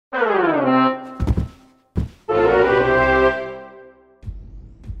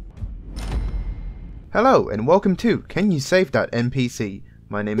Hello and welcome to Can You Save That NPC?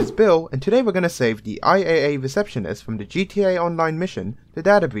 My name is Bill and today we're going to save the IAA Receptionist from the GTA Online mission, The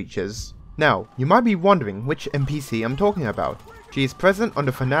Data Breaches. Now, you might be wondering which NPC I'm talking about. She is present on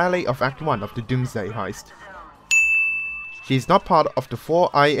the finale of Act 1 of the Doomsday heist. She is not part of the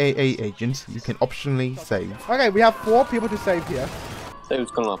 4 IAA agents you can optionally save. Okay, we have 4 people to save here. So who's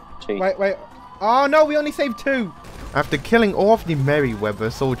gone up? Wait. Oh no, we only saved 2! After killing all of the Merryweather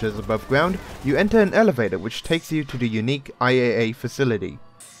soldiers above ground, you enter an elevator which takes you to the unique IAA facility.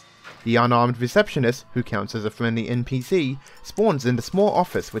 The unarmed receptionist, who counts as a friendly NPC, spawns in the small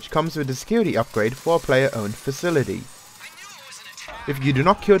office which comes with a security upgrade for a player-owned facility. If you do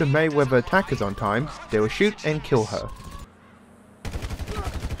not kill the Merryweather attackers on time, they will shoot and kill her.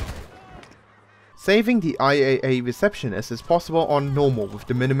 Saving the IAA receptionist is possible on normal with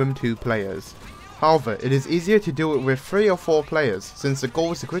the minimum 2 players. However, it is easier to do it with 3 or 4 players, since the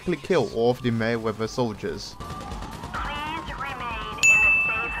goal is to quickly kill all of the Merryweather soldiers. Please remain in the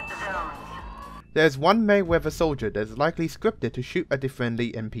safe zones. There is one Merryweather soldier that is likely scripted to shoot at the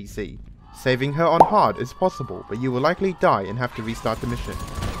friendly NPC. Saving her on hard is possible, but you will likely die and have to restart the mission.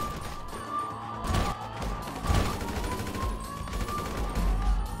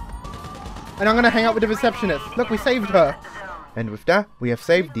 And I'm gonna hang out with the receptionist. Look, we saved her! And with that, we have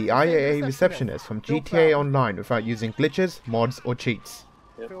saved the IAA Receptionist from GTA Online without using glitches, mods or cheats.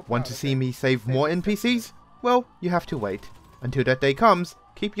 Want to see me save more NPCs? Well, you have to wait. Until that day comes,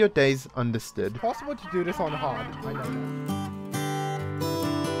 keep your days unlisted. It's possible to do this on hard, I know.